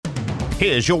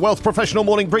Here's your Wealth Professional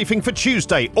morning briefing for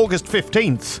Tuesday, August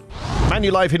 15th.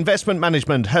 Manulife Investment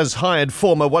Management has hired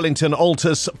former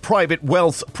Wellington-Altus private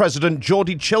wealth president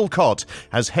Geordie Chilcott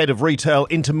as head of retail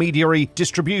intermediary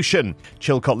distribution.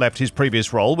 Chilcott left his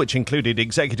previous role, which included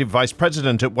executive vice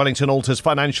president at Wellington-Altus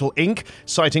Financial Inc.,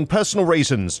 citing personal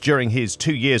reasons. During his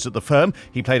 2 years at the firm,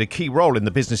 he played a key role in the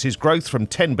business's growth from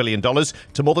 $10 billion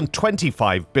to more than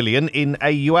 $25 billion in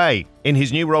AUA. In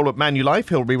his new role at Manulife,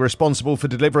 he'll be responsible for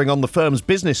delivering on the firm's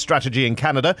business strategy in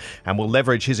Canada and will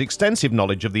leverage his extensive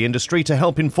knowledge of the industry to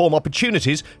help inform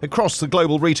opportunities across the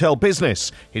global retail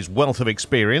business. His wealth of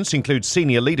experience includes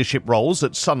senior leadership roles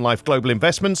at Sun Life Global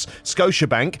Investments,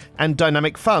 Scotiabank and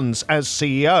Dynamic Funds as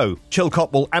CEO.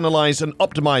 Chilcott will analyse and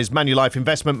optimise Manulife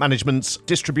Investment Management's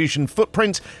distribution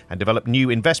footprint and develop new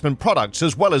investment products,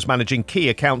 as well as managing key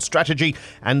account strategy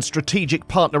and strategic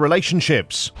partner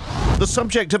relationships. The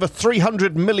subject of a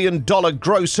 $300 million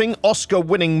grossing,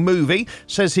 Oscar-winning movie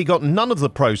says he got none of the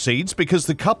proceeds because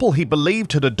the couple he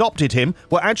believed had adopted him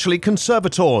were actually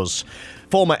conservators.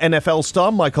 Former NFL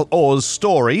star Michael Oher's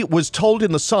story was told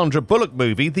in the Sandra Bullock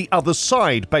movie The Other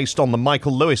Side, based on the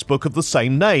Michael Lewis book of the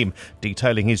same name,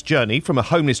 detailing his journey from a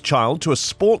homeless child to a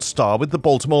sports star with the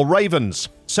Baltimore Ravens.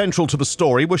 Central to the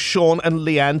story were Sean and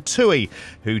Leanne Toohey,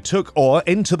 who took Oher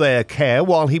into their care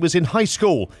while he was in high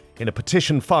school. In a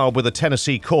petition filed with a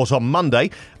Tennessee court on Monday,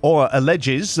 Oher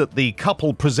alleges that the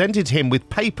couple presented him with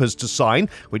papers to sign,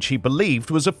 which he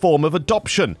believed was a form of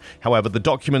adoption. However, the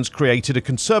documents created a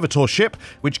conservatorship,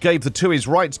 which gave the Tooheys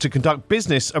rights to conduct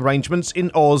business arrangements in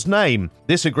Oher's name.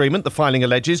 This agreement, the filing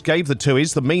alleges, gave the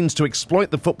Tooheys the means to exploit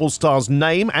the football star's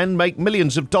name and make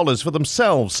millions of dollars for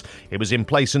themselves. It was in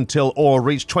place until Oher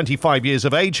reached 25 years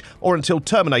of age or until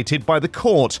terminated by the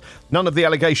court. None of the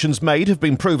allegations made have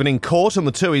been proven in court, and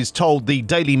the Tooheys told the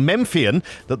Daily Memphian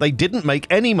that they didn't make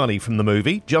any money from the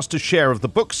movie, just a share of the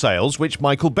book sales, which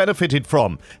Michael benefited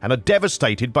from, and are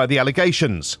devastated by the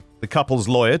allegations. The couple's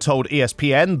lawyer told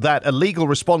ESPN that a legal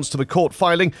response to the court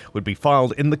filing would be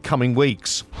filed in the coming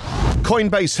weeks.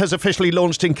 Coinbase has officially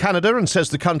launched in Canada and says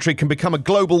the country can become a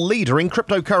global leader in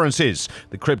cryptocurrencies.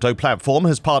 The crypto platform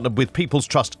has partnered with People's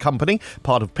Trust Company,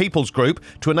 part of People's Group,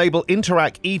 to enable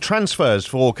Interac e-transfers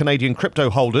for Canadian crypto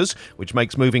holders, which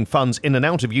makes moving funds in and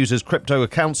out of users' crypto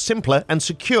accounts simpler and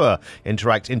secure.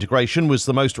 Interac integration was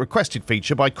the most requested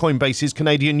feature by Coinbase's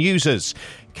Canadian users.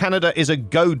 Canada is a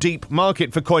go-deep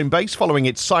market for Coinbase following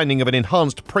its signing of an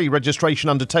enhanced pre-registration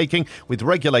undertaking with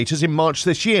regulators in March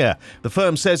this year. The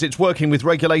firm says it's working with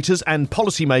regulators and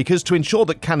policymakers to ensure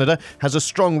that Canada has a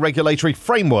strong regulatory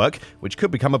framework, which could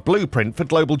become a blueprint for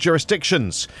global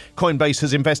jurisdictions. Coinbase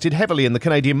has invested heavily in the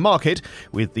Canadian market,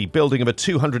 with the building of a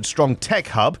 200-strong tech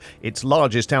hub, its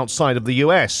largest outside of the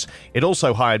US. It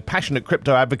also hired passionate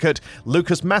crypto advocate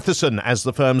Lucas Matheson as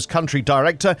the firm's country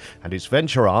director, and its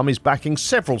venture arm is backing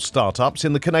several startups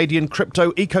in the Canadian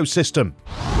crypto ecosystem.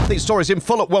 These stories in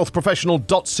full at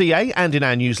WealthProfessional.ca and in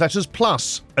our newsletters.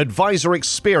 Plus, advisor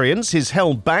experience is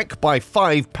held back by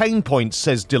 5 pain points,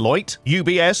 says Deloitte.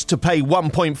 UBS to pay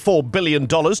 $1.4 billion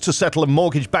to settle a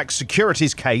mortgage-backed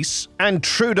securities case. And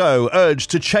Trudeau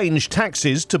urged to change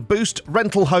taxes to boost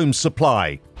rental home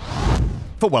supply.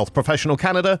 For Wealth Professional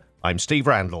Canada, I'm Steve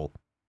Randall.